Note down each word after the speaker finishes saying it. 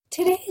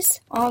Today's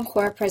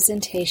encore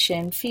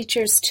presentation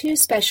features two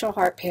special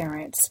heart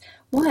parents.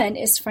 One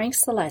is Frank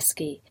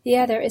Selesky, the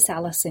other is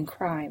Allison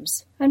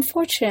Crimes.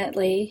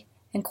 Unfortunately,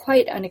 and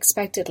quite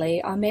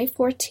unexpectedly, on May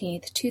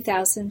 14,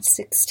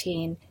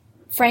 2016,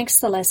 Frank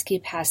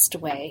Selesky passed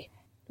away.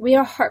 We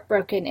are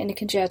heartbroken in the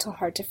congenital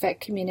heart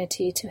defect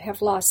community to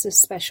have lost this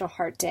special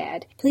heart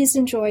dad. Please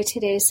enjoy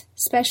today's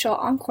special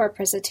encore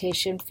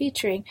presentation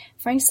featuring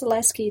Frank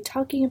Selesky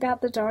talking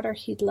about the daughter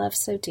he loved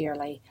so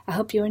dearly. I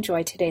hope you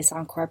enjoy today's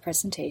encore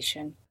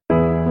presentation.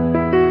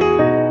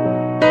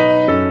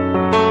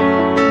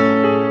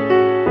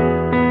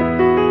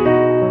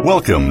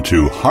 Welcome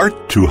to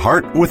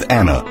Heart with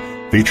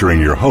Anna, featuring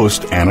your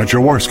host, Anna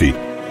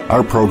Jaworski.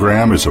 Our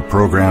program is a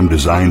program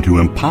designed to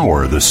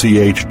empower the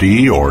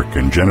CHD or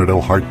congenital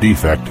heart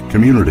defect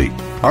community.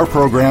 Our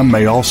program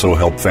may also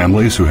help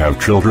families who have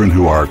children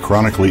who are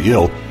chronically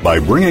ill by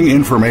bringing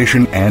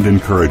information and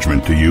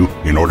encouragement to you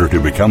in order to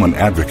become an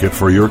advocate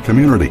for your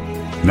community.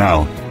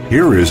 Now,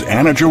 here is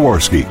Anna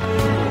Jaworski.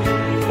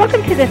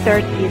 Welcome to the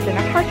third season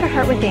of Heart to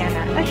Heart with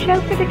Anna, a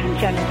show for the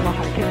congenital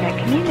heart defect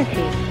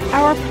community.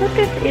 Our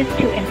purpose is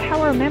to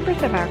empower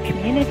members of our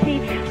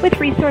community with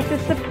resources,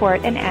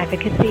 support, and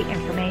advocacy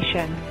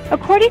information.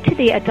 According to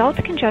the Adult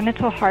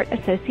Congenital Heart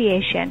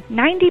Association,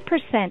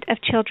 90% of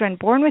children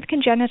born with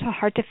congenital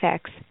heart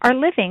defects are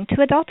living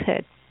to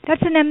adulthood.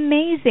 That's an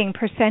amazing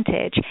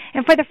percentage,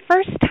 and for the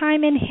first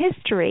time in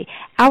history,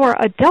 our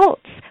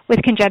adults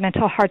with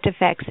congenital heart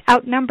defects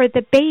outnumber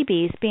the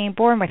babies being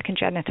born with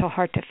congenital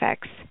heart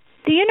defects.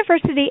 The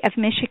University of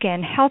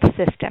Michigan Health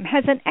System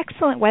has an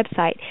excellent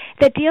website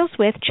that deals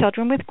with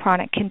children with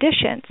chronic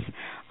conditions.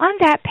 On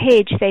that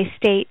page, they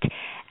state,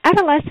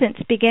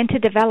 adolescents begin to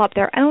develop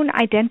their own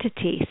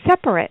identity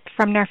separate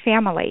from their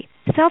family.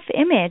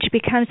 Self-image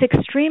becomes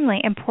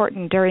extremely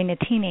important during the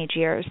teenage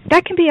years.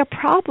 That can be a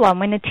problem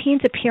when the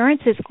teen's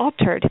appearance is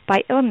altered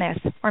by illness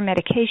or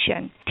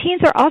medication.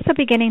 Teens are also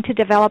beginning to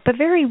develop a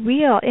very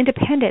real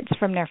independence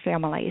from their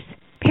families.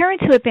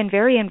 Parents who have been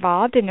very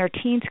involved in their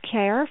teens'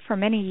 care for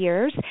many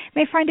years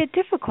may find it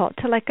difficult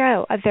to let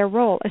go of their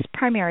role as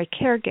primary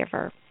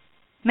caregiver.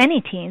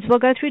 Many teens will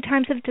go through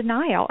times of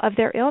denial of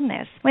their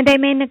illness when they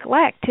may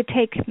neglect to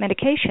take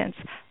medications,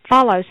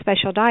 follow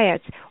special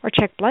diets, or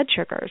check blood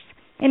sugars.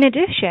 In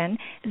addition,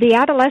 the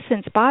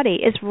adolescent's body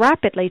is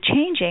rapidly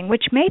changing,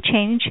 which may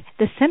change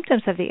the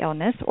symptoms of the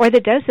illness or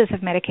the doses of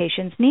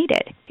medications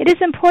needed. It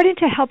is important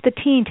to help the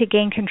teen to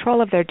gain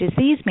control of their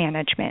disease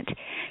management.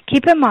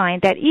 Keep in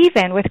mind that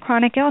even with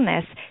chronic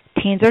illness,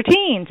 teens are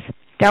teens.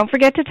 Don't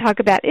forget to talk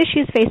about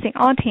issues facing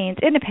all teens: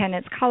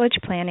 independence, college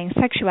planning,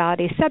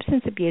 sexuality,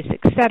 substance abuse,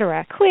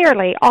 etc.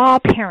 Clearly, all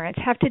parents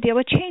have to deal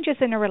with changes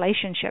in their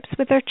relationships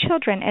with their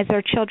children as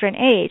their children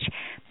age.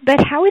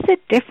 But how is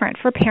it different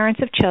for parents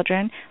of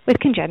children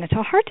with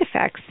congenital heart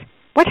defects?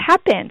 What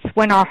happens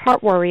when our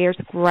heart warriors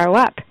grow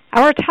up?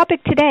 Our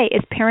topic today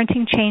is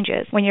parenting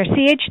changes when your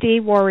CHD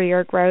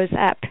warrior grows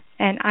up.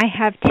 And I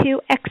have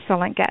two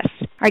excellent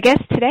guests. Our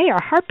guests today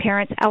are heart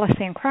parents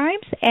Allison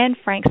Crimes and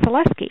Frank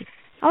Selesky.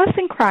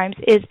 Allison Crimes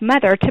is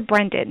mother to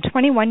Brendan,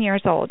 21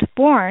 years old,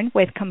 born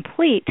with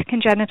complete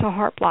congenital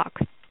heart block.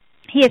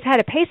 He has had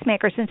a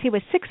pacemaker since he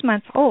was 6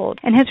 months old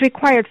and has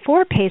required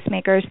 4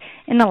 pacemakers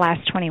in the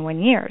last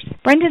 21 years.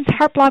 Brendan's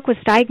heart block was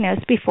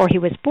diagnosed before he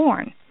was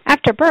born.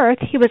 After birth,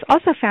 he was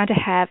also found to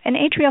have an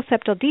atrial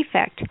septal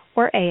defect,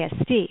 or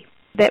ASD,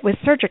 that was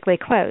surgically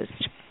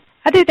closed.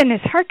 Other than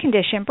his heart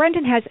condition,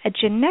 Brendan has a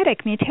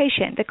genetic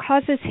mutation that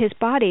causes his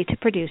body to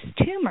produce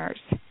tumors.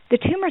 The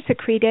tumor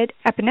secreted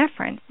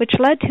epinephrine, which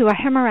led to a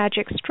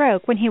hemorrhagic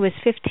stroke when he was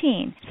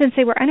 15, since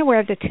they were unaware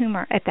of the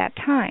tumor at that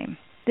time.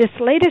 This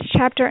latest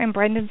chapter in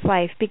Brendan's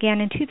life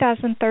began in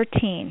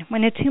 2013,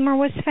 when a tumor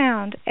was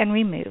found and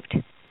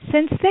removed.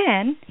 Since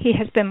then, he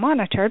has been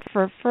monitored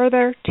for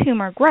further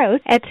tumor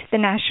growth at the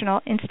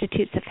National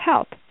Institutes of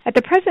Health. At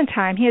the present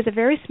time, he has a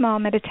very small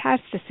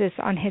metastasis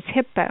on his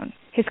hip bone.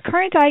 His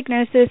current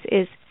diagnosis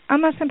is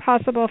almost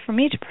impossible for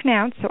me to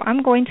pronounce, so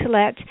I'm going to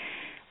let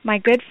my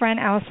good friend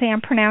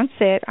Allison pronounce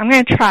it. I'm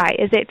going to try.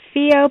 Is it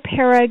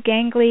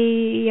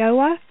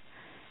pheoparaganglioma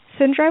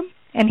syndrome?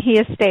 And he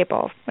is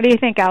stable. What do you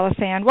think,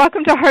 Allison?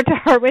 Welcome to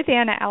Heart with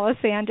Anna,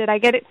 Allison. Did I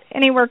get it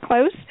anywhere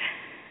close?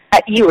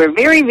 You were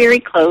very, very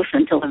close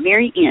until the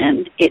very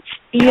end. It's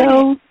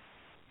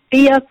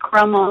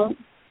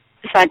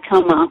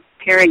pheochromocytoma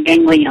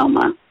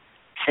paraganglioma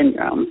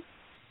syndrome.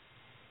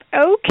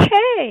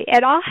 Okay,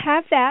 and I'll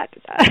have that.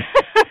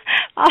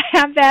 I'll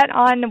have that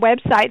on the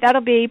website.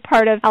 That'll be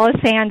part of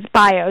Allison's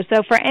bio.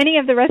 So for any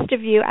of the rest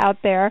of you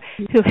out there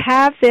who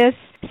have this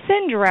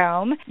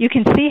syndrome, you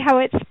can see how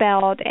it's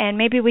spelled, and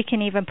maybe we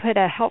can even put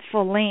a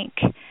helpful link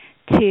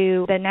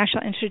to the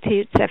National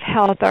Institutes of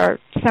Health or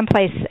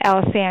someplace,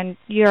 Allison,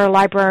 you're a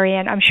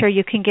librarian. I'm sure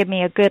you can give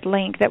me a good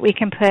link that we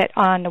can put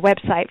on the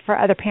website for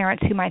other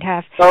parents who might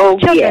have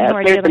children who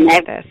are dealing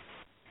with this.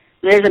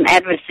 There's an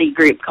advocacy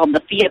group called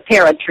the Phia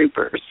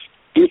Paratroopers,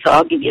 and so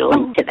I'll give you a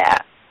link to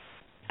that.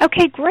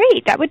 Okay,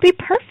 great. That would be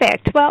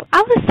perfect. Well,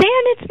 Allison,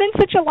 it's been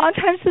such a long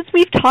time since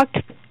we've talked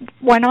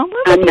one-on-one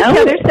with each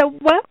other, so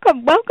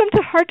welcome. Welcome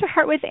to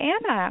Heart with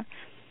Anna.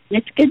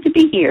 It's good to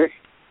be here.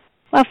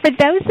 Well, for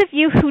those of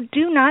you who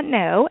do not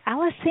know,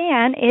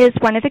 Allison is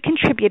one of the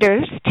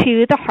contributors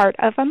to The Heart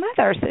of a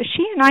Mother. So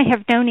she and I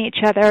have known each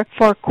other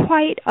for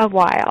quite a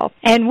while.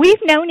 And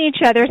we've known each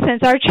other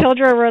since our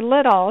children were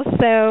little.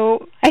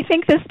 So I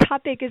think this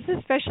topic is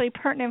especially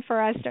pertinent for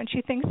us. Don't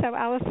you think so,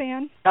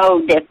 Allison?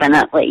 Oh,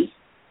 definitely.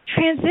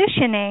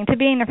 Transitioning to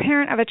being a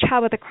parent of a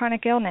child with a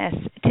chronic illness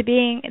to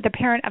being the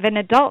parent of an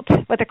adult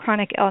with a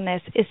chronic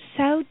illness is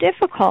so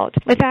difficult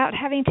without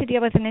having to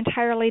deal with an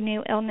entirely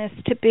new illness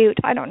to boot.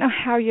 I don't know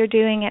how you're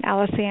doing it,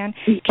 Allison.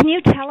 Can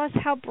you tell us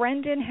how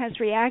Brendan has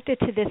reacted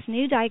to this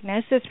new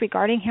diagnosis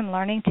regarding him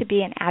learning to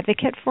be an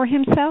advocate for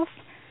himself?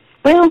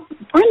 Well,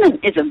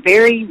 Brendan is a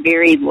very,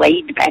 very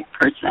laid-back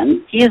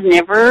person. He has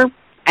never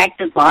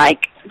acted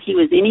like he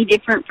was any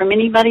different from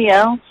anybody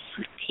else.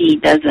 He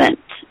doesn't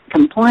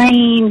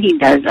complain, he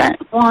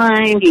doesn't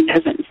whine, he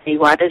doesn't say,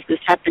 why does this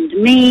happen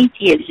to me?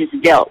 He has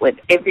just dealt with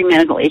every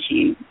medical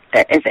issue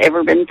that has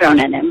ever been thrown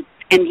at him.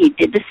 And he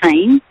did the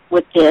same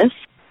with this.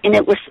 And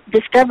it was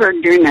discovered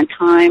during a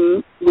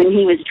time when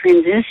he was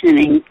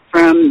transitioning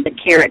from the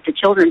care at the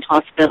Children's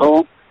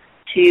Hospital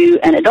to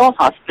an adult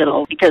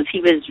hospital because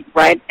he was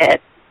right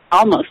at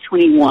almost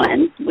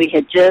 21. We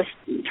had just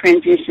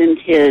transitioned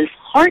his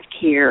heart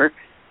care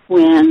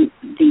when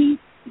the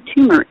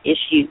tumor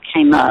issue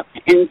came up.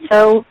 And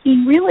so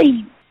he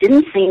really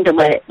didn't seem to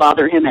let it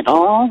bother him at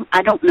all.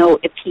 I don't know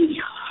if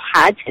he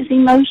hides his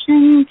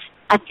emotions.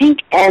 I think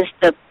as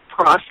the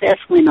process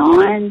went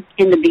on,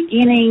 in the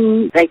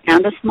beginning, they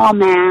found a small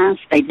mass.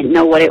 They didn't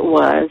know what it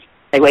was.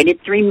 They waited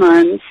 3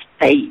 months.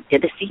 They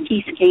did a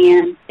CT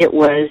scan. It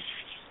was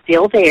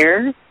still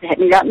there. It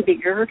hadn't gotten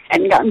bigger,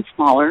 hadn't gotten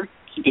smaller.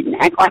 He didn't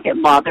act like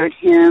it bothered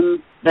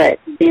him. But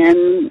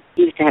then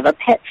he used to have a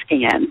PET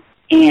scan.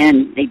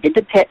 And they did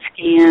the PET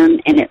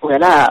scan, and it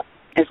lit up,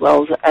 as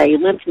well as a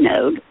lymph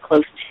node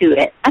close to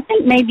it. I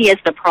think maybe as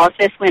the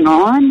process went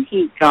on,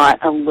 he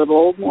got a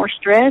little more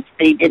stressed.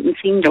 They didn't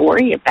seem to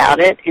worry about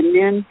it, and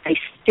then they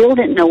still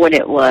didn't know what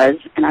it was.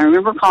 And I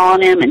remember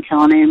calling him and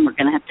telling him we're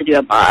going to have to do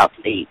a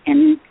biopsy.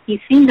 And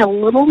he seemed a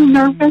little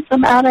nervous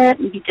about it,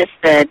 and he just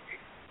said,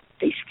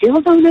 they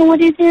still don't know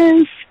what it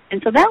is.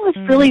 And so that was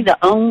really the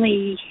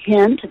only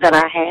hint that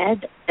I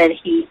had that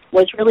he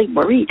was really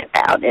worried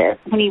about it.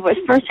 When he was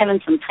first having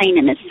some pain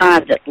in his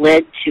side that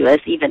led to us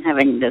even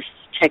having this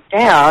checked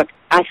out,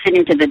 I sent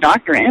him to the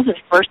doctor, and it was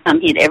the first time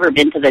he had ever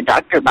been to the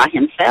doctor by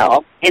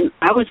himself. And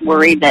I was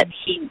worried that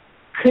he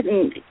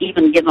couldn't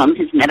even give him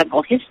his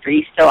medical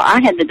history, so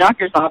I had the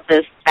doctor's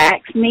office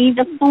fax me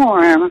the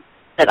form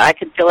that I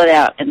could fill it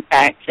out and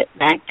fax it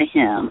back to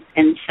him.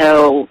 And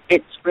so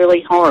it's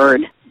really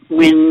hard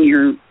when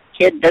your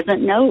kid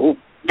doesn't know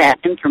that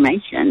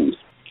information,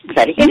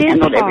 that he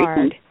handled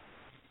everything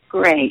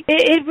great.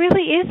 It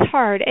really is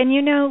hard. And,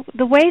 you know,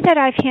 the way that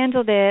I've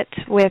handled it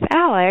with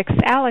Alex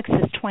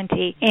is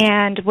 20,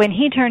 and when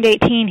he turned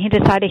 18, he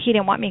decided he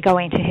didn't want me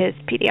going to his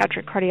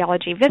pediatric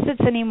cardiology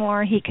visits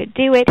anymore. He could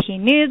do it. He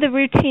knew the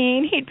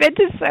routine. He'd been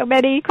to so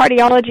many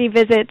cardiology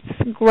visits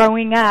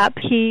growing up.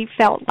 He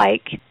felt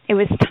like it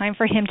was time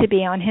for him to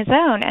be on his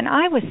own, and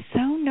I was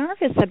so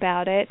nervous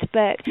about it,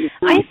 but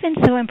I've been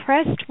so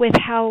impressed with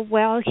how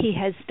well he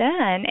has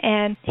done,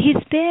 and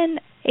he's been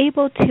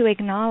able to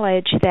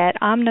acknowledge that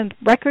I'm the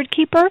record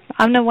keeper.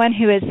 I'm the one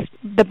who is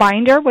the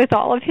binder with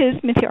all of his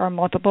material, or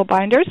multiple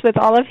binders with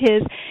all of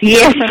his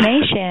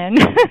information.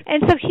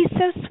 And so he's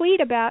so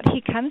sweet about, he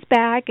comes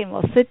back and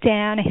we'll sit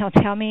down and he'll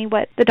tell me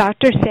what the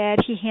doctor said.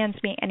 He hands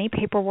me any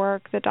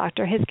paperwork the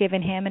doctor has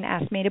given him and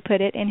asked me to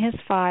put it in his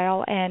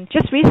file. And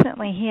just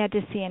recently he had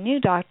to see a new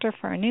doctor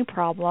for a new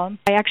problem.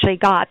 I actually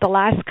got the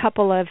last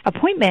couple of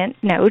appointment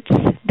notes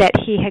that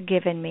he had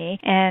given me,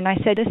 and I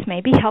said, this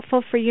may be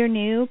helpful for your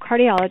new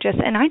cardiologist.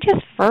 And I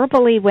just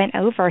verbally went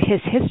over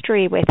his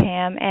history with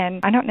him,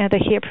 and I don't know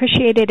that he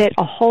appreciated it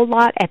a whole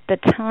lot at the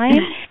time.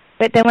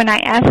 But then when I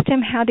asked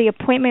him how the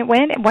appointment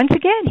went, once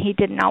again, he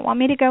did not want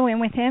me to go in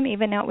with him,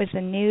 even though it was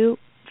a new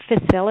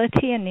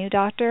facility, a new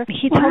doctor.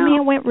 He told me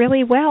it went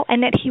really well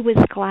and that he was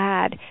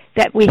glad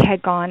that we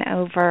had gone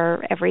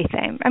over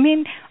everything. I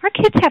mean, our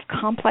kids have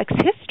complex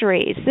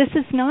histories. This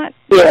is not,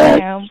 you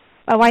know,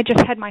 I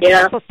just had my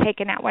tonsils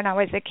taken out when I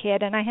was a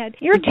kid, and I had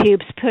ear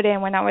tubes put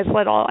in when I was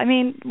little. I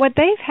mean, what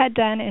they've had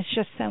done is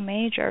just so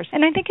major.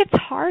 And I think it's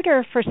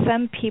harder for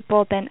some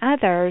people than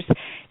others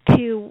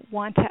to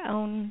want to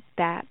own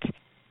that.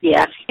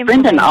 Yeah,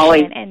 Brendan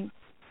always,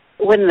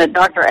 when the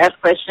doctor asks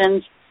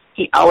questions,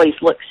 he always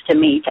looks to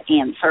me to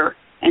answer.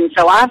 And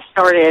so I've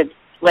started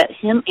let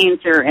him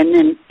answer and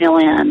then fill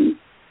in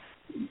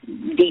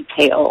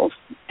details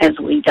as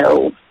we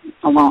go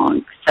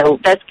along. So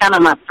that's kind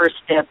of my first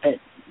step at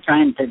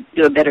trying to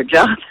do a better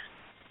job.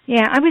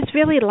 Yeah, I was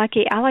really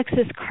lucky.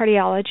 Alex's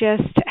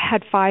cardiologist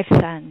had 5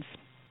 sons.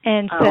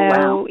 And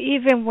so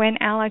even when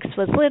Alex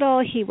was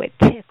little, he would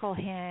tickle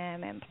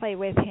him and play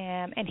with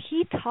him. And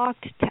he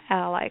talked to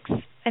Alex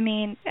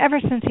ever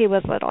since he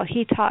was little,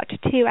 he talked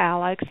to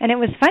Alex, and it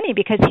was funny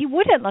because he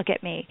wouldn't look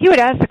at me. He would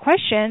ask the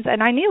questions,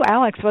 and I knew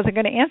Alex wasn't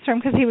going to answer them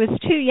because he was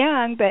too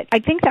young, but I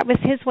think that was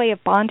his way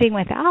of bonding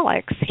with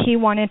Alex. He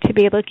wanted to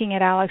be looking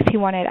at Alex. He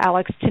wanted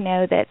Alex to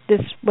know that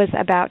this was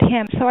about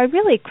him. So I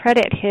really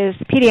credit his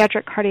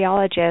pediatric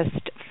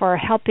cardiologist for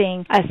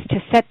helping us to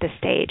set the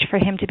stage for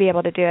him to be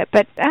able to do it.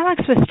 But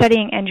Alex was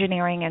studying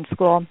engineering in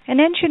school, and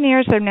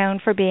engineers are known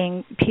for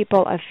being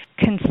people of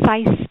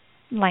concise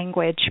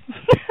language.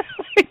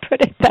 Let me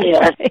put it that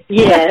way.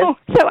 Yes.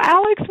 So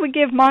Alex would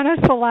give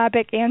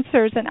monosyllabic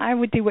answers, and I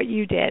would do what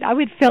you did. I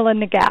would fill in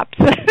the gaps.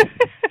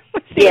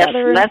 Yes,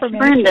 that's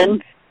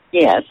Brendan.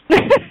 Yes.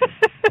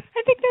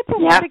 I think that's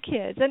a lot of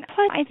kids. And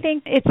plus, I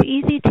think it's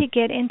easy to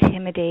get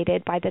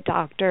intimidated by the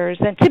doctors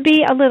and to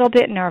be a little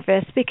bit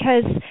nervous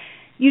because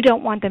you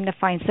don't want them to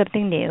find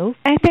something new.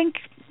 I think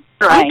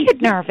I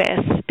get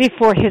nervous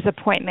before his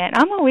appointment.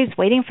 I'm always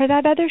waiting for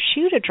that other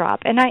shoe to drop.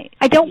 And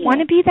I don't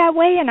want to be that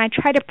way, and I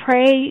try to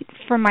pray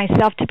for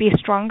myself to be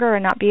stronger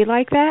and not be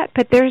like that.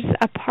 But there's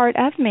a part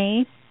of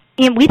me,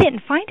 and we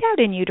didn't find out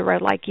in utero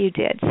like you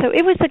did. So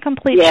it was a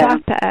complete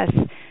shock to us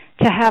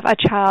to have a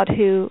child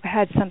who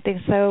had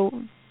something so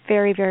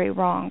very, very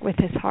wrong with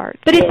his heart.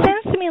 But it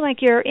sounds to me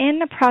like you're in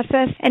the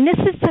process, and this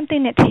is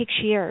something that takes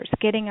years,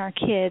 getting our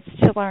kids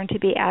to learn to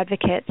be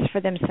advocates for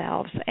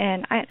themselves.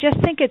 And I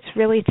just think it's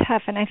really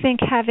tough, and I think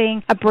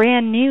having a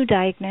brand new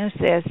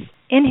diagnosis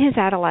in his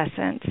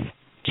adolescence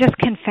just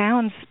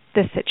confounds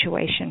the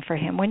situation for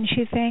him, wouldn't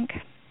you think?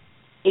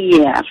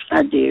 Yes,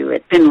 I do.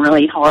 It's been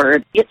really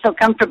hard. Get so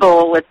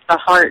comfortable with the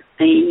heart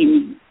thing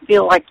and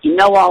feel like you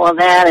know all of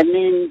that, and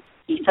then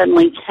you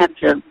suddenly have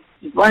to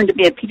learn to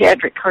be a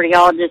pediatric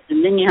cardiologist,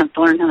 and then you have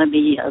to learn how to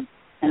be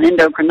an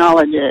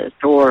endocrinologist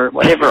or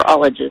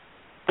whatever-ologist.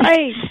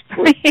 Right.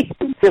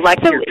 Feel like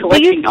you're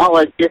collecting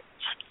ologists.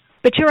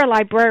 But you're a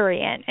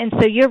librarian, and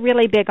so you're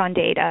really big on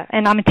data.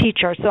 And I'm a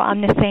teacher, so I'm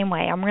the same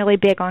way. I'm really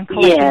big on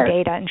collecting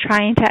data and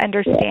trying to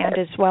understand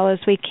as well as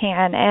we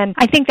can. And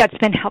I think that's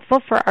been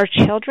helpful for our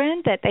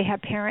children, that they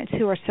have parents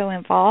who are so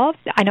involved.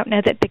 I don't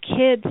know that the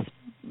kids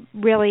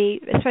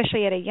really,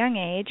 especially at a young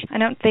age, I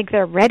don't think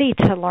they're ready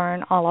to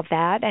learn all of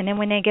that. And then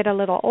when they get a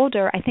little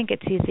older, I think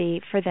it's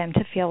easy for them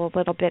to feel a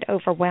little bit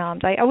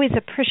overwhelmed. I always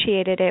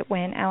appreciated it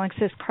when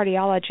Alex's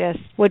cardiologist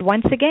would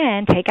once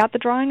again take out the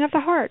drawing of the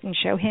heart and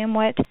show him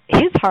what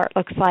his heart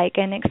looks like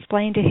and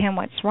explain to him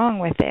what's wrong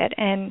with it.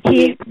 And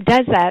he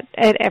does that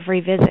at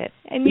every visit.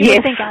 And you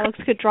would think Alex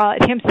could draw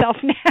it himself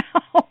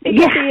now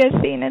because he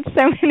has seen it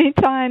so many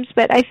times.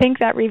 But I think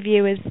that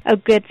review is a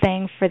good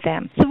thing for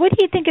them. So what do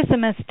you think is the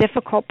most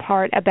difficult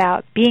part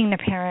about being the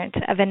parent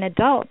of an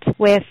adult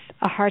with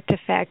a heart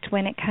defect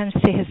when it comes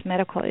to his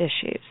medical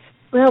issues?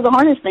 Well, the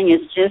hardest thing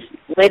is just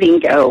letting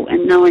go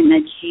and knowing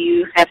that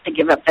you have to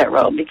give up that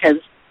role, because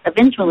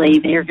eventually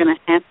they're going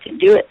to have to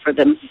do it for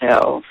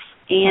themselves.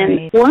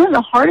 And one of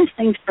the hardest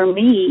things for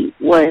me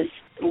was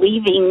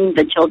leaving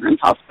the children's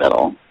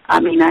hospital. I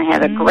mean, I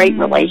had a great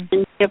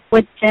relationship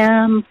with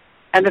them.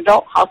 And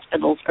adult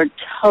hospitals are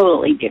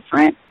totally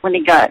different. When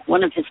he got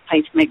one of his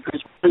pacemakers,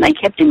 when they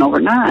kept him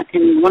overnight,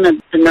 and one of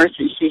the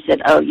nurses, she said,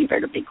 "Oh, you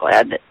better be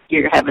glad that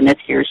you're having this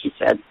here." She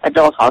said,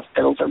 "Adult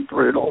hospitals are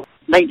brutal.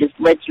 They just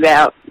let you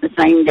out the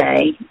same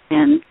day."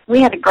 And we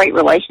had a great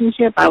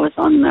relationship. I was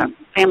on the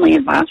family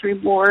advisory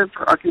board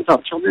for Arkansas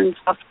Children's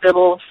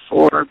Hospital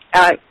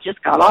I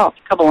just got off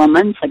a couple of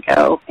months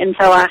ago. And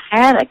so I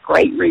had a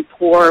great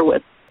rapport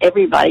with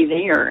everybody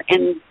there,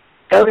 and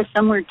go to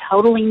somewhere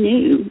totally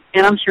new.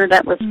 And I'm sure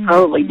that was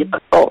probably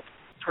difficult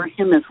for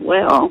him as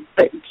well.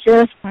 But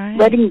just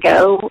letting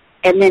go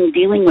and then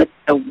dealing with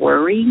the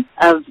worry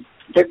of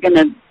they're going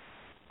to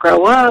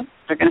grow up,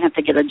 they're going to have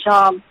to get a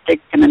job, they're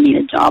going to need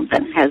a job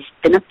that has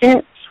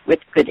benefits with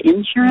good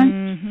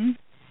insurance,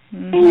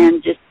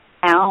 and just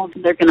how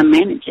they're going to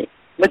manage it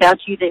without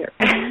you there.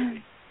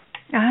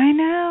 I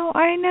know.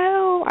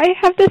 I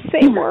have the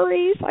same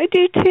worries. I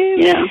do too.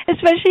 Yeah.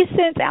 Especially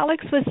since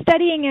Alex was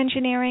studying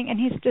engineering and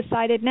he's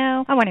decided,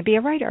 no, I want to be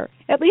a writer.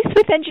 At least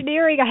with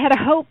engineering, I had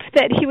a hope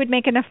that he would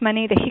make enough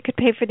money that he could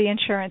pay for the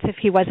insurance if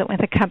he wasn't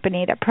with a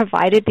company that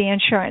provided the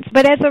insurance.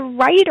 But as a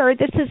writer,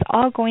 this is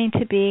all going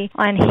to be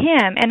on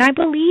him. And I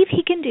believe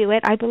he can do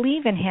it. I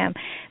believe in him.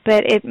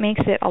 But it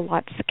makes it a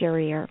lot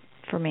scarier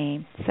for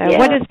me. So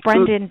what is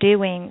Brendan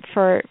doing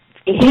for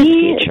his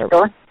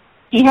future?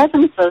 He has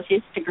an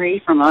associate's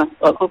degree from a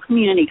local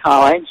community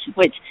college,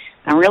 which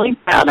I'm really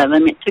proud of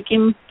him. It took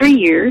him 3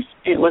 years.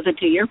 It was a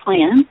 2-year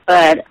plan.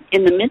 But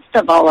in the midst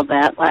of all of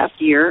that, last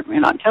year,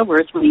 in October,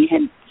 is when he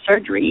had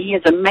surgery. He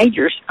has a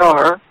major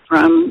scar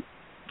from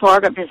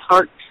part of his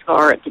heart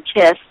scar at the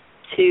chest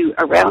to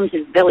around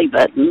his belly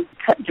button,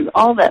 cut through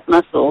all that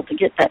muscle to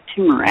get that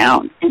tumor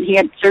out. And he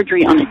had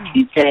surgery on a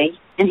Tuesday,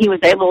 and he was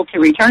able to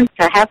return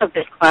to half of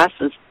his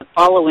classes the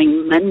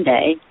following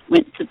Monday,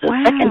 went to the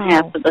second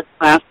half of the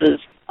classes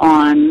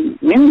on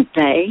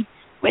Wednesday,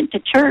 went to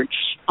church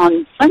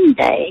on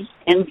Sunday.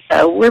 And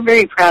so we're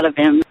very proud of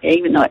him,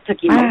 even though it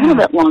took him a little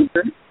bit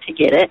longer to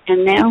get it.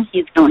 And now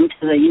he's going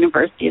to the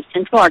University of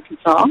Central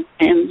Arkansas,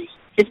 and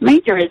his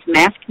major is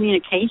mass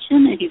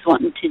communication, and he's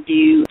wanting to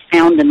do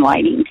sound and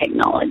lighting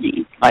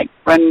technology, like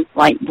run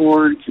light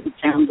boards and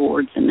sound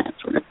boards and that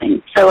sort of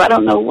thing. So I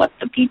don't know what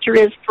the future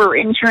is for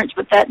insurance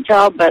with that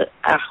job, but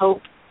I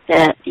hope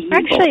that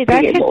actually,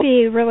 that could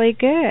be really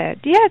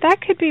good. Yeah,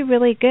 that could be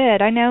really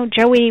good. I know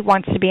Joey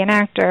wants to be an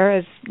actor,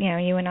 as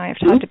you and I have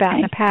talked about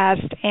in the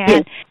past.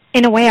 And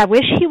in a way, I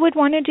wish he would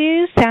want to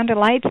do sound and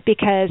lights,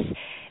 because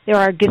there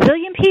are a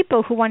gazillion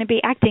people who want to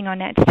be acting on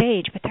that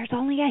stage, but there's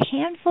only a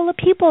handful of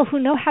people who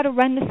know how to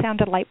run the sound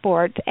and light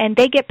boards, and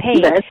they get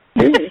paid. That's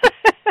true.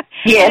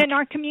 Yes. And in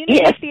our community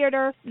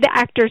theater, the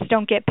actors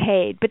don't get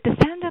paid, but the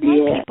sound and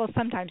light people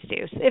sometimes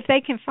do. If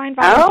they can find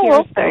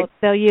volunteers,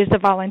 they'll use the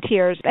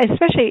volunteers,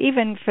 especially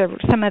even for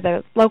some of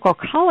the local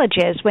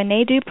colleges. When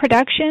they do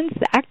productions,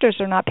 the actors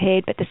are not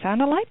paid, but the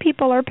sound and light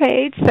people are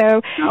paid.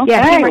 So,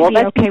 that's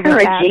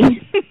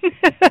encouraging. With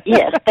that.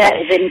 Yes, that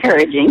is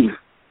encouraging.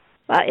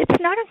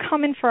 It's not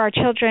uncommon for our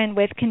children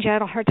with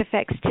congenital heart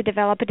defects to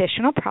develop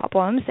additional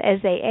problems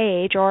as they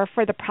age, or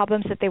for the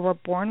problems that they were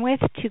born with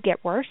to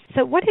get worse.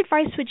 So what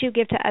advice would you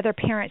give to other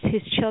parents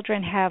whose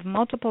children have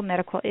multiple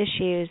medical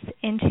issues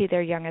into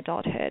their young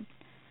adulthood?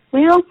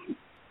 Well,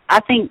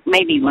 I think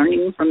maybe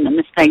learning from the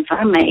mistakes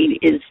I made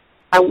is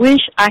I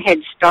wish I had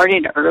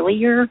started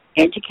earlier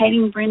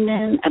educating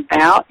Brendan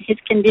about his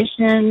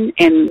condition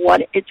and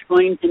what it's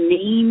going to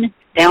mean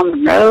down the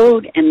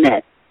road, and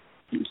that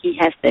he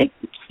has to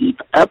keep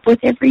up with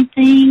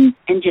everything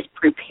and just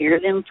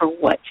prepare them for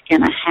what's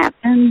going to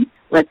happen,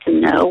 let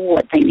them know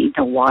what they need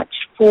to watch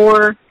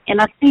for. And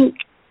I think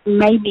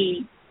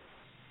maybe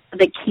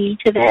the key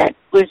to that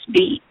would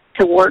be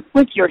to work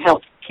with your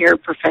health care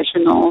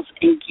professionals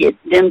and get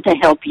them to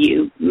help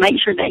you. Make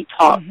sure they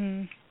talk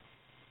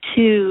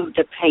to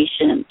the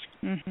patient.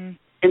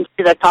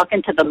 Instead of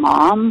talking to the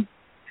mom,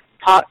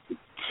 talk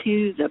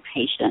to the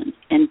patient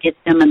and get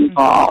them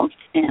involved.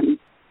 And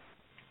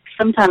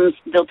sometimes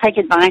they'll take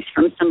advice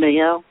from somebody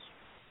else,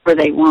 or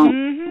they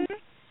won't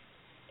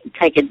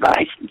take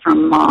advice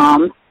from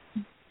mom.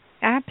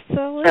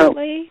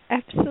 Absolutely.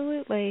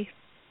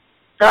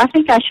 So I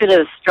think I should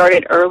have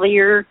started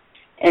earlier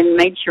and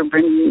made sure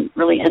Brendan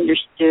really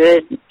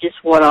understood just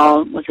what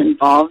all was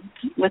involved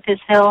with his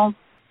health,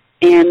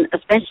 and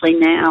especially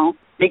now,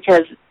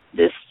 because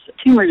this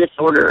tumor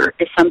disorder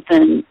is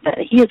something that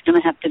he is going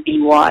to have to be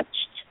watched.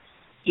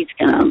 He's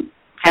going to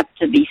have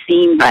to be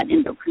seen by an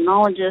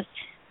endocrinologist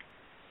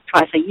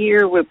twice a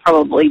year. We'll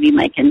probably be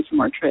making some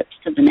more trips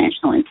to the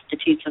National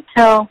Institutes of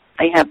Health.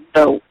 They have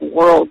the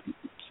world's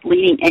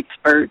leading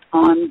expert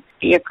on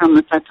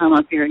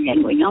pheochromocytoma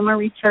paraganglioma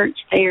research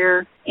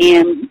there,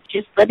 and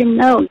just let him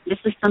know this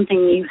is something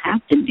you have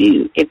to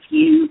do if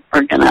you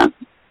are going to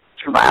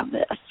survive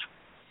this.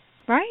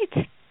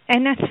 Right.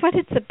 And that's what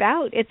it's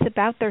about. It's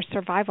about their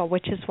survival,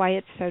 which is why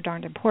it's so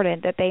darn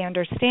important that they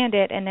understand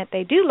it and that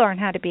they do learn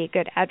how to be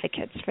good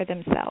advocates for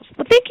themselves.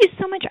 Well, thank you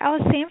so much,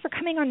 Alice-Ann, for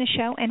coming on the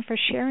show and for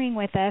sharing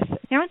with us.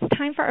 Now it's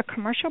time for a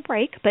commercial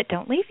break, but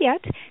don't leave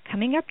yet.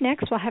 Coming up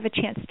next, we'll have a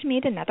chance to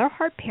meet another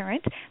heart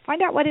parent,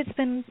 find out what it's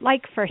been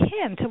like for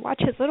him to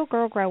watch his little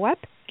girl grow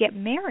up, get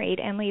married,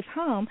 and leave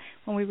home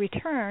when we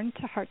return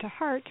to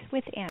Heart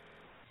with Anna.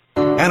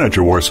 Anna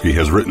Jaworski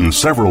has written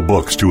several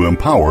books to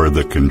empower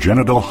the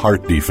congenital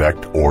heart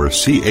defect, or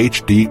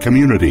CHD,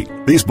 community.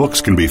 These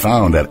books can be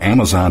found at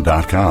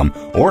Amazon.com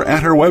or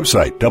at her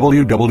website,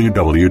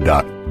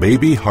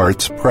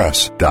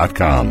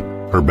 www.babyheartspress.com.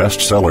 Her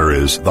bestseller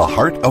is The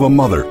Heart of a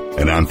Mother,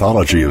 an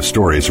anthology of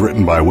stories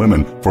written by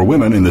women for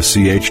women in the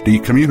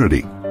CHD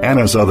community.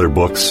 Anna's other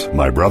books,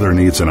 My Brother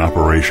Needs an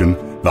Operation,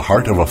 The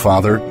Heart of a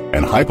Father,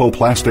 and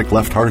Hypoplastic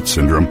Left Heart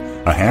Syndrome,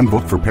 a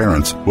handbook for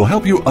parents, will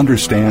help you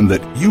understand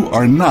that you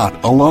are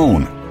not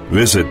alone.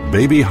 Visit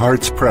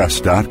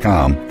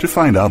babyheartspress.com to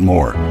find out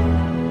more.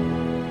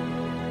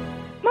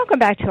 Welcome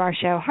back to our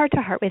show, Heart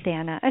to Heart with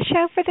Anna, a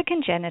show for the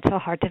congenital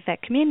heart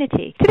defect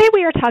community. Today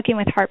we are talking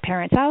with heart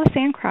parents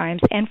Alice-Ann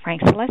Crimes and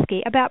Frank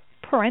Selesky about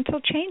parental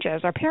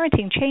changes or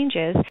parenting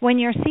changes when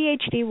your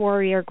CHD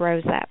warrior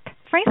grows up.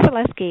 Frank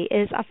Selesky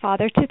is a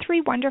father to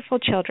 3 wonderful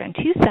children,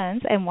 2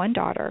 sons and 1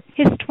 daughter.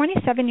 His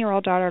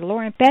 27-year-old daughter,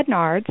 Lauren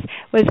Bednards,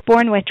 was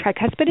born with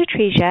tricuspid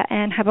atresia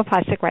and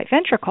hypoplastic right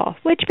ventricle,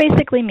 which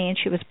basically means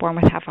she was born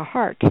with half a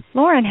heart.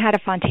 Lauren had a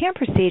Fontan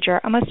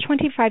procedure almost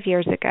 25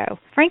 years ago.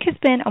 Frank has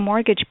been a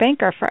mortgage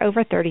banker for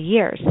over 30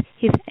 years.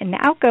 He's an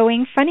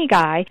outgoing, funny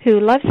guy who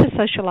loves to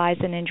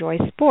socialize and enjoy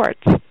sports.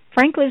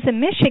 Frank lives in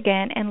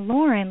Michigan, and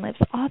Lauren lives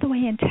all the way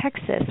in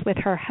Texas with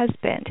her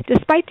husband.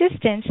 Despite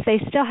distance, they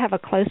still have a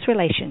close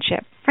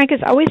relationship. Frank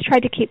has always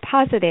tried to keep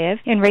positive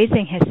in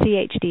raising his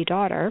CHD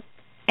daughter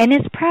and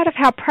is proud of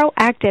how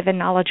proactive and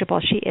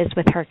knowledgeable she is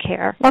with her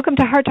care. Welcome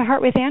to Heart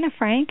with Anna,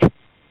 Frank.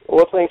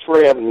 Well, thanks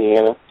for having me,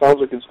 Anna. Sounds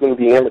like it's going to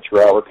be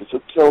amateur hour because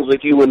it sounds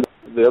like you and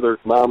the other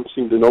mom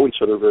seem to know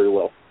each other very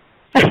well.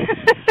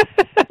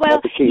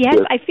 Well, yes,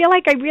 I feel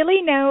like I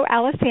really know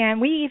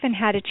Alice-Ann. We even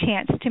had a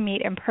chance to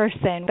meet in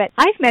person, but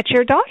I've met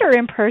your daughter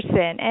in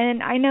person,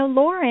 and I know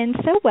Lauren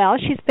so well.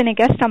 She's been a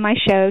guest on my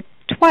show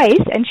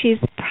twice, and she's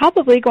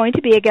probably going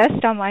to be a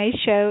guest on my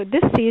show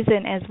this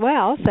season as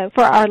well. So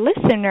for our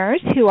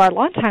listeners who are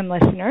longtime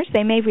listeners,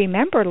 they may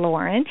remember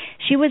Lauren.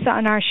 She was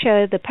on our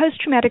show, The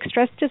Post-Traumatic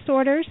Stress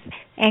Disorders,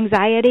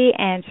 Anxiety,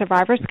 and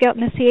Survivor's Guilt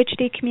in the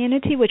CHD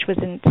Community, which was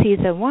in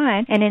Season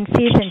 1. And in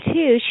Season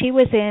 2, she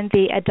was in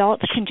the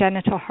Adult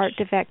Congenital Heart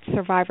Defect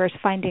Survivors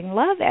Finding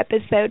Love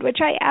episode, which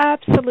I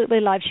absolutely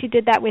loved. She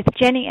did that with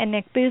Jenny and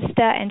Nick Busta,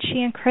 and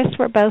she and Chris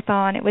were both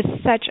on. It was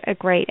such a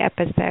great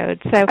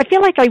episode. So I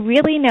feel like I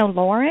really know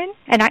Lauren,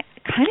 and I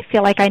kind of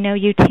feel like I know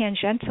you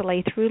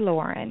tangentially through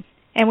Lauren.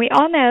 And we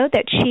all know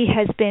that she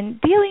has been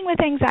dealing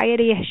with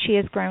anxiety as she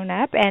has grown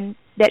up, and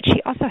that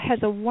she also has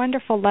a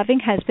wonderful, loving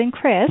husband,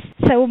 Chris.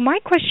 So my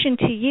question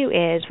to you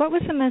is, what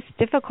was the most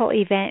difficult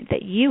event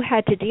that you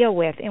had to deal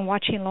with in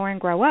watching Lauren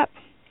grow up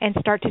and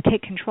start to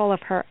take control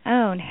of her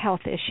own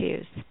health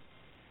issues?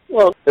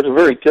 Well, it's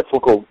very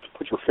difficult to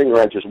put your finger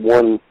on just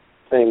one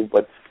thing,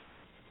 but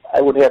I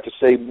would have to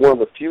say one of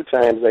the few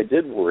times I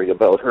did worry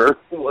about her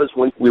was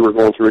when we were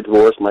going through a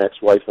divorce, my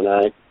ex-wife and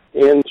I,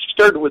 and she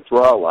started to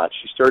withdraw a lot.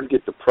 She started to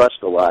get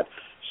depressed a lot.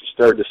 She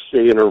started to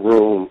stay in her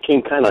room,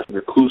 became kind of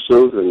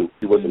reclusive, and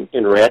she wasn't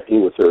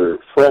interacting with her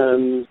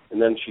friends.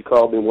 And then she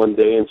called me one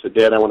day and said,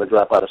 "Dad, I want to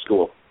drop out of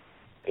school."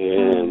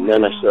 And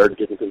then I started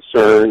getting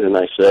concerned, and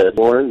I said,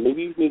 "Lauren,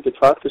 maybe you need to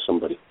talk to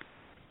somebody.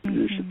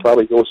 You should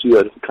probably go see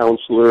a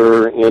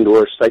counselor and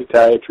or a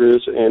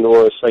psychiatrist and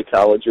or a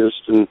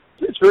psychologist." And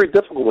it's very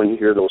difficult when you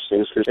hear those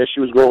things, because as she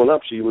was growing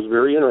up, she was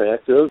very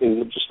interactive,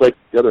 and just like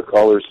the other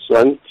caller's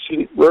son,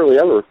 she rarely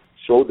ever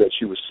showed that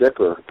she was sick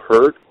or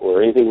hurt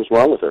or anything was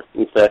wrong with her.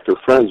 In fact, her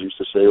friends used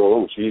to say,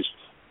 "Oh, geez,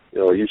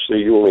 you say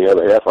you only have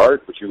a half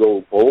heart, but you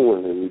go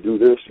bowling and you do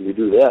this and you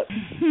do that."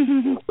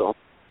 So,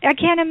 I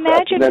can't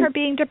imagine her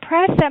being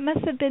depressed. That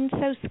must have been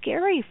so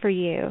scary for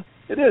you.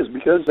 It is,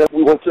 because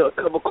we went to a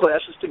couple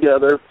classes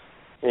together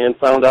and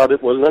found out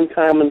it wasn't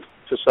uncommon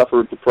to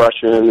suffer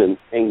depression and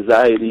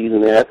anxieties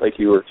and that, like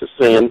you were just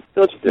saying.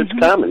 It's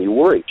common. You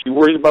worry. She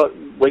worries about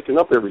waking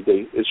up every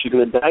day. Is she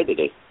going to die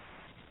today?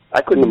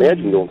 I couldn't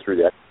imagine going through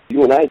that.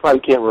 You and I probably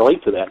can't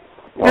relate to that.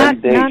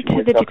 Not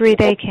to the degree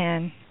they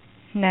can.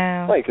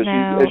 No. Right, because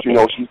as you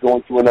know, she's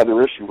going through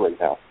another issue right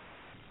now.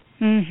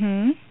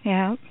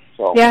 Yeah.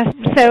 So. Yes,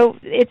 so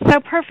it's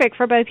so perfect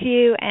for both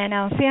you and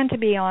Alcian to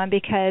be on,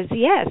 because,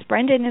 yes,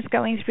 Brendan is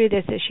going through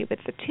this issue with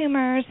the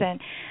tumors,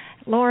 and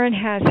Lauren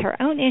has her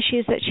own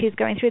issues that she's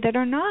going through that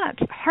are not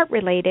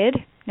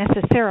heart-related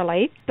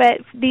necessarily,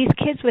 but these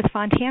kids with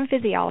Fontan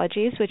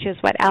physiologies, which is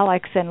what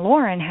Alex and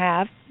Lauren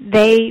have,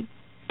 they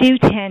do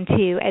tend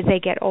to, as they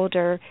get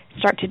older,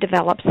 start to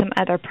develop some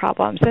other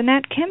problems, and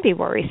that can be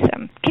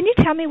worrisome. Can you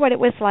tell me what it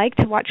was like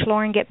to watch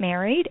Lauren get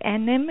married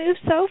and then move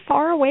so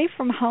far away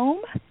from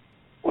home?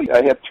 Well,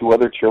 I have two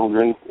other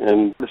children,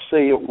 and to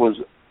say it was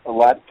a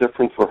lot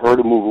different for her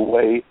to move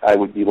away, I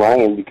would be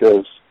lying,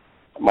 because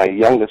my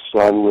youngest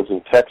son lives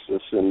in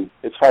Texas, and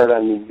it's hard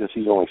on me because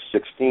he's only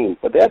 16.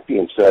 But that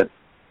being said,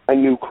 I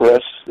knew Chris.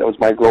 That was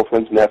my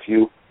girlfriend's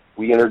nephew.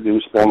 We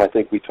introduced them. I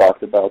think we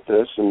talked about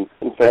this. And,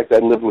 in fact, I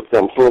lived with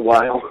them for a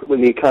while.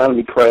 When the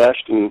economy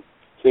crashed and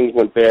things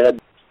went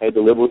bad, I had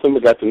to live with them. I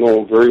got to know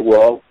them very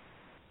well.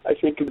 I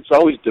think it's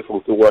always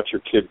difficult to watch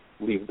your kid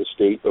leave the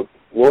state, but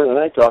Lauren and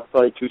I talk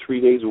probably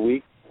 2-3 days a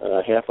week,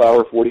 a half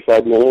hour,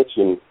 45 minutes,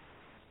 and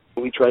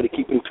we try to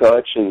keep in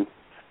touch and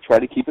try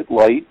to keep it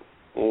light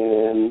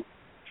and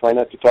try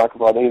not to talk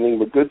about anything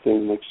but good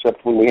things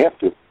except when we have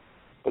to.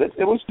 But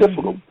it was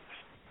difficult.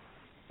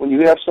 When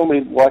you have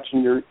somebody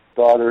watching your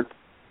daughter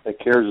that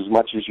cares as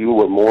much as you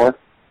or more,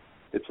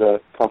 it's a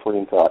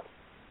comforting thought.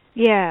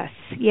 Yes,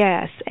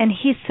 and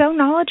he's so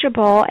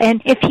knowledgeable,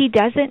 and if he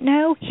doesn't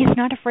know, he's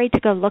not afraid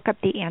to go look up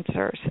the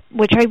answers,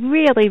 which I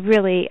really,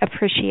 really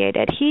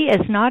appreciated. He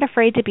is not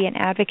afraid to be an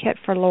advocate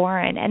for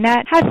Lauren, and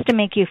that has to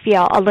make you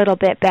feel a little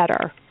bit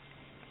better.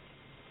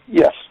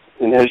 Yes,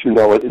 and as you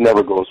know, it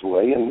never goes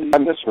away, and I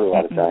miss her a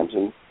lot of times,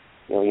 and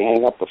you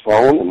hang up the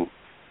phone,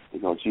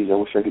 and geez, I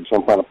wish I could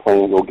jump on a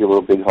plane and go give her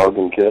a big hug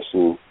and kiss,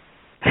 and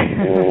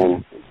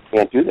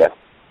can't do that.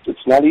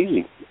 It's not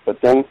easy. But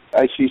then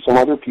I see some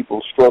other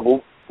people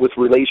struggle with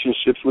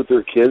relationships with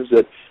their kids,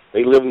 that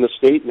they live in the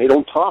state and they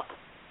don't talk.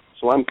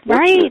 So I'm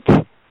right.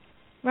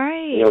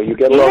 You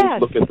got to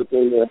always look at the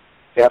thing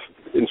half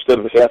instead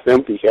of half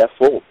empty, half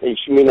full. Hey,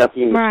 she may not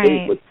be in the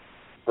state, but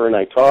her and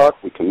I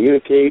talk, we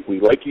communicate,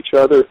 we like each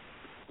other,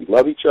 we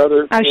love each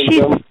other.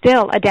 She's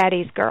still a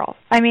daddy's girl.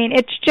 I mean,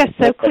 it's just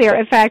so clear.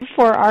 In fact,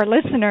 for our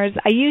listeners,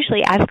 I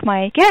usually ask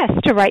my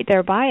guests to write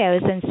their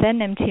bios and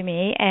send them to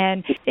me.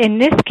 And in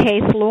this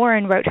case,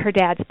 Lauren wrote her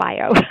dad's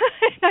bio.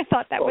 I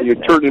thought that was you're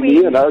so turning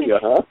sweet. me in, are you,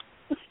 huh?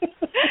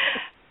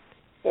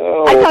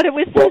 I thought it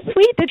was so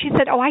sweet that she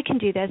said, "Oh, I can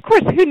do this." Of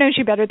course, who knows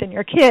you better than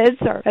your kids,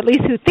 or at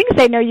least who thinks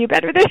they know you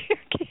better than your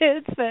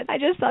kids? But I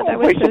just thought that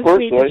was so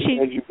sweet. As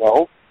you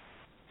know.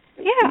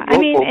 Yeah, I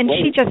mean, and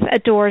she just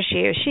adores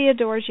you. She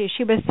adores you.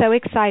 She was so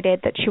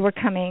excited that you were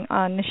coming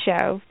on the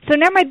show. So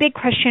now my big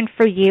question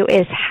for you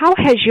is, how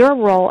has your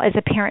role as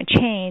a parent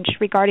changed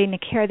regarding the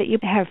care that you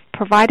have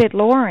provided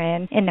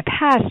Lauren in the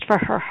past for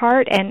her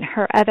heart and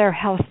her other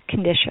health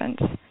conditions?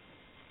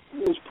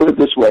 Let's put it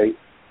this way.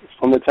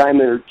 From the time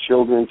they're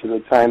children to the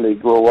time they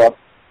grow up,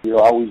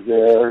 you're always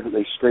there.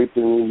 They scrape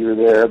in, you're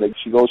there.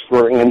 She goes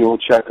for her annual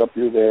checkup,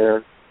 you're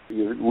there.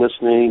 You're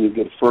listening, you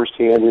get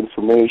first-hand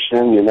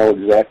information, you know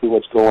exactly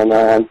what's going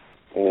on,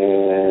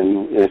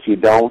 and if you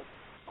don't,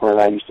 her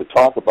and I used to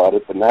talk about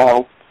it, but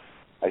now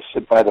I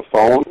sit by the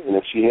phone, and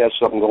if she has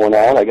something going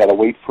on, I got to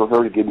wait for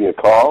her to give me a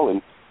call,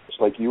 and it's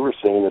like you were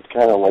saying, it's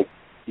kind of like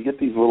you get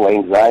these little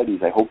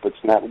anxieties. I hope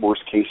it's not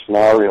worst-case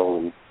scenario,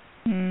 and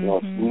you know,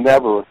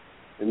 it's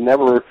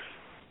never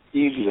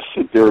easy to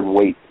sit there and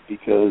wait,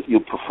 because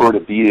you'll prefer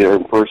to be there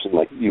in person,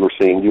 like you were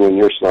saying, you and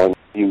your son.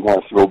 He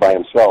wants to go by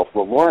himself.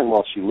 Well, Lauren,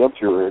 while she lived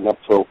here and up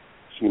till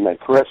she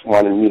met Chris,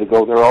 wanted me to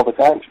go there all the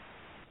time.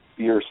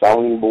 Be her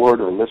sounding board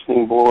or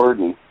listening board,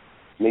 and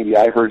maybe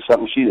I heard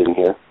something she didn't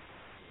hear.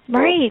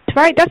 Right.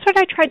 That's what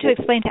I tried to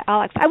explain to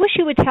Alex. I wish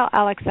you would tell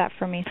Alex that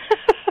for me.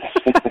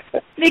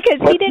 Because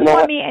he didn't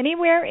want me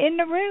anywhere in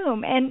the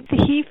room, and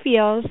he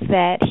feels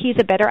that he's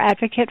a better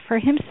advocate for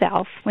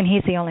himself when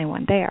he's the only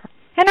one there.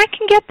 And I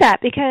can get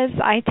that because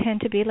I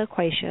tend to be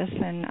loquacious,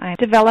 and I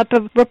develop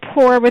a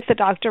rapport with the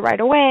doctor right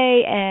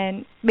away,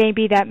 and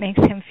maybe that makes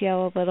him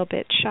feel a little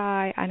bit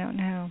shy. I don't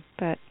know,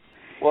 but...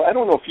 Well, I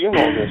don't know if you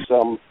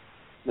know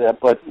this,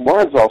 but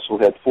Lauren's also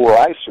had 4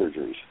 eye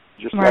surgeries,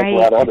 just like a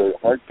lot of other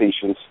heart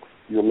patients.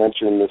 You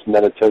mentioned this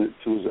meditative,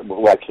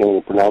 well, I can't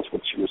even pronounce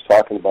what she was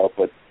talking about,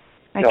 but...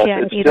 I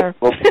can't either.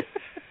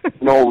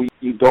 No,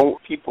 you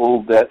don't.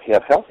 People that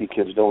have healthy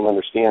kids don't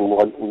understand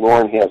when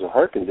Lauren has a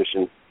heart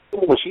condition.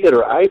 When she had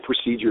her eye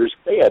procedures,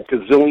 they had a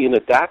gazillion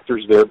of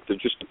doctors there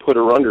just to put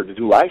her under to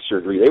do eye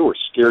surgery. They were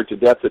scared to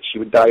death that she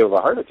would die of a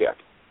heart attack.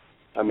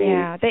 I mean,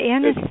 yeah, the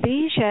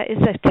anesthesia is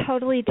a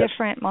totally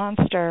different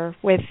monster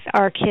with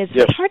our kids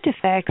with heart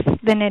defects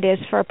than it is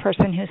for a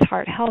person who's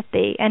heart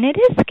healthy, and it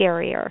is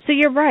scarier. So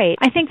you're right.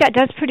 I think that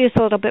does produce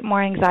a little bit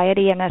more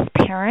anxiety in us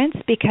parents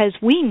because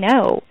we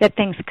know that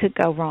things could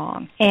go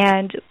wrong,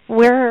 and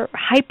we're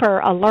hyper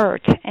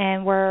alert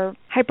and we're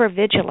hyper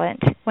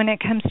vigilant when it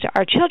comes to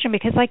our children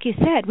because, like you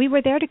said, we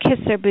were there to kiss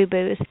their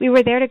boo-boos. We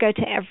were there to go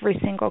to every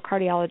single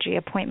cardiology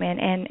appointment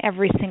and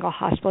every single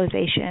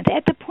hospitalization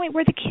at the point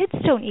where the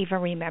kids don't even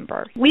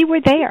remember. We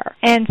were there.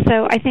 And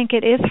so I think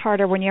it is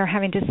harder when you're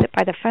having to sit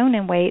by the phone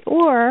and wait,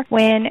 or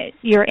when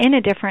you're in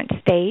a different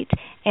state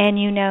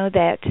and you know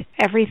that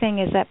everything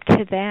is up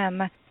to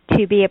them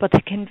to be able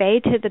to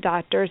convey to the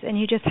doctors, and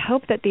you just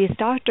hope that these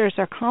doctors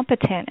are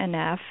competent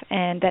enough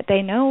and that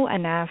they know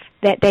enough,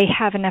 that they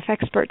have enough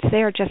experts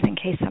there just in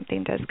case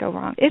something does go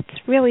wrong. It's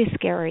really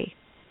scary.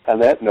 On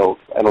that note,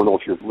 I don't know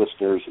if your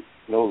listeners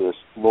know this,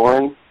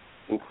 Lauren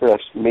and Chris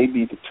may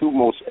be the 2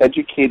 most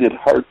educated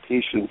heart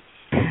patients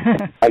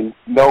I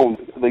know.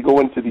 They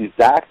go into these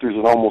doctors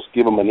and almost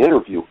give them an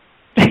interview.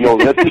 You know,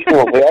 that's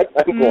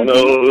I'm going,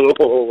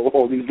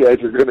 oh, these guys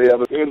are going to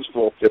have a hands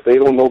full. If they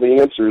don't know the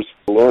answers,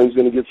 Lauren's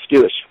going to get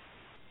skittish.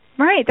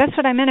 Right, that's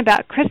what I meant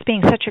about Chris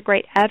being such a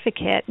great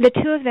advocate. The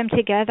 2 of them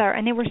together,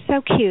 and they were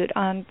so cute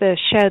on the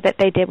show that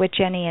they did with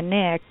Jenny and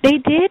Nick, they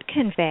did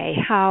convey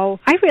how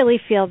I really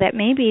feel that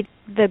maybe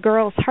the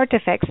girls' heart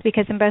defects,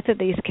 because in both of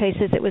these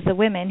cases it was the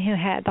women who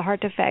had the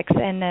heart defects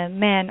and the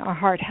men are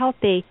heart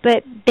healthy,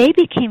 but they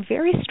became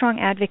very strong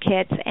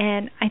advocates,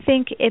 and I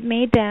think it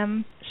made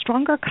them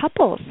stronger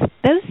couples.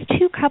 Those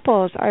 2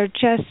 couples are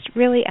just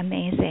really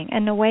amazing,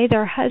 and the way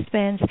their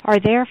husbands are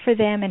there for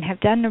them and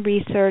have done the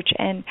research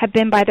and have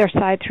been by their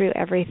side through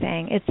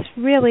everything. It's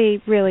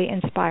really, really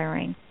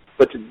inspiring.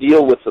 But to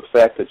deal with the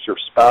fact that your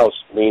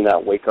spouse may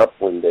not wake up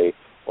one day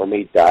or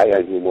may die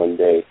on you one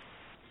day,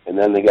 and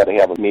then they got to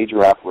have a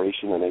major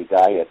operation and they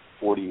die at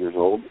 40 years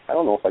old, I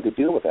don't know if I could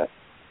deal with that.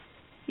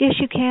 Yes,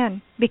 you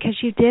can, because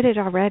you did it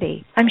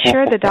already. I'm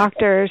sure the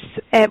doctors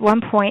at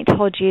one point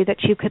told you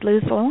that you could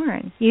lose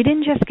Lauren. You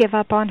didn't just give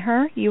up on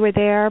her. You were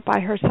there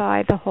by her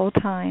side the whole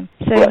time.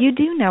 So you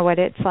do know what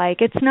it's like.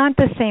 It's not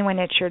the same when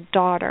it's your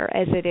daughter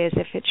as it is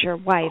if it's your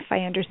wife. I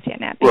understand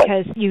that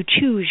because you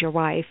choose your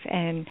wife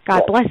and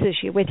God blesses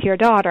you with your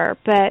daughter.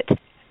 But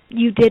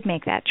you did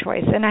make that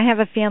choice. And I have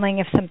a feeling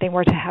if something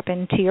were to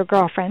happen to your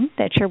girlfriend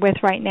that you're with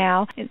right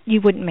now,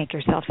 you wouldn't make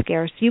yourself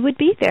scarce. You would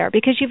be there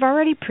because you've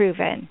already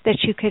proven that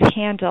you could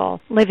handle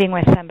living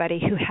with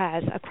somebody who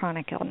has a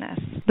chronic illness.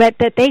 But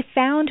that they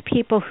found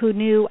people who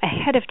knew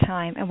ahead of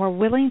time and were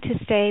willing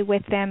to stay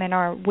with them and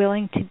are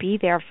willing to be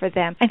there for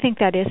them, I think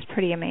that is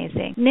pretty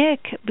amazing.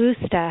 Nick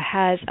Busta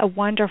has a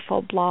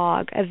wonderful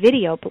blog, a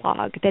video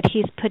blog that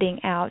he's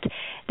putting out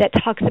that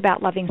talks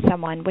about loving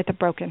someone with a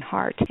broken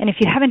heart. And if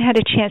you haven't had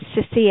a chance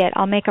to see it,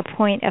 I'll make a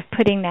point of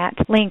putting that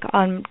link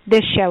on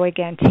this show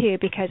again, too,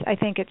 because I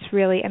think it's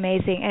really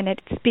amazing, and it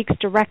speaks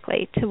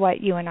directly to what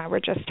you and I were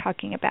just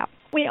talking about.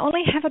 We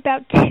only have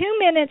about 2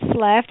 minutes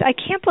left. I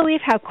can't believe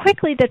how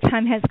quickly the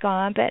time has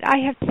gone, but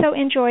I have so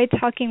enjoyed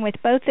talking with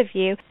both of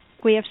you.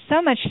 We have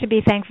so much to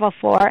be thankful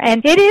for,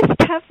 and it is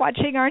tough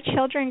watching our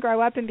children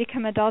grow up and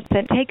become adults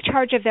and take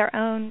charge of their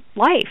own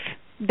life,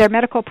 their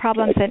medical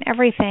problems and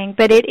everything,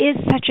 but it is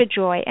such a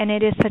joy and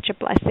it is such a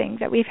blessing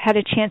that we've had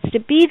a chance to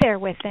be there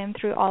with them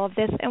through all of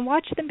this and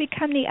watch them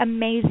become the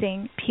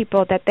amazing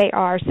people that they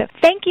are. So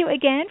thank you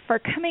again for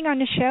coming on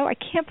the show. I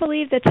can't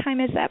believe the time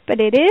is up, but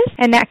it is.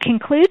 And that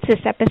concludes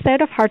this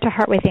episode of Heart to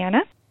Heart with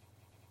Anna.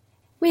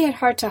 We at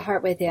Heart to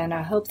Heart with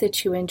Anna hope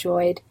that you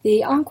enjoyed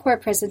the encore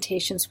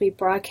presentations we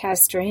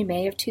broadcast during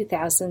May of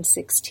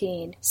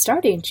 2016.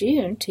 Starting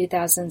June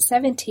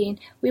 2017,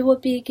 we will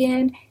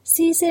begin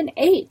Season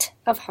 8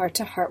 of Heart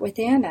to Heart with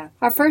Anna.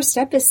 Our first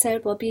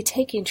episode will be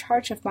taking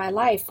charge of my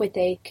life with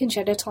a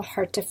congenital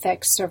heart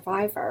defect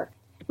survivor.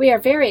 We are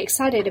very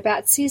excited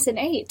about Season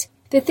 8.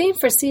 The theme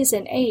for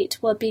Season 8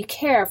 will be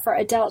care for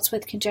adults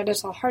with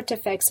congenital heart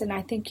defects, and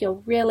I think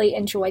you'll really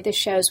enjoy the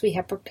shows we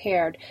have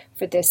prepared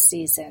for this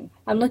season.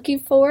 I'm looking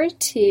forward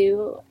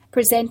to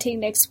presenting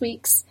next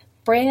week's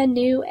brand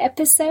new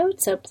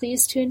episode, so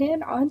please tune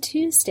in on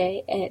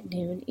Tuesday at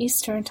noon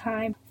Eastern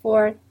Time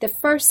for the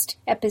first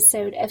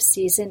episode of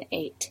Season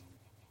 8.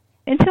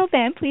 Until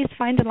then, please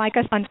find and like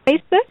us on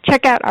Facebook.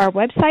 Check out our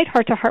website,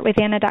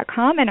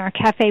 hearttoheartwithanna.com, and our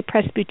Cafe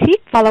Press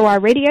Boutique. Follow our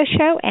radio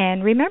show,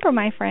 and remember,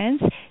 my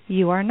friends,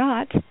 you are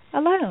not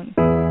alone.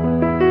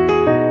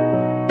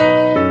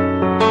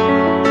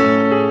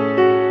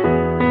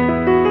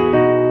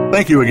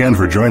 Thank you again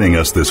for joining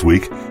us this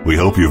week. We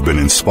hope you've been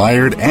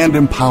inspired and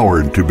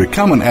empowered to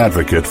become an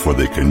advocate for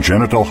the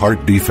congenital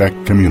heart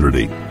defect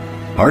community.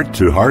 Heart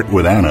to Heart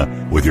with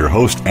Anna, with your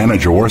host Anna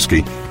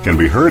Jaworski, can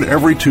be heard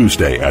every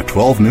Tuesday at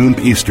 12 noon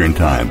Eastern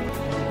Time.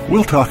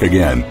 We'll talk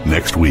again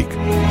next week.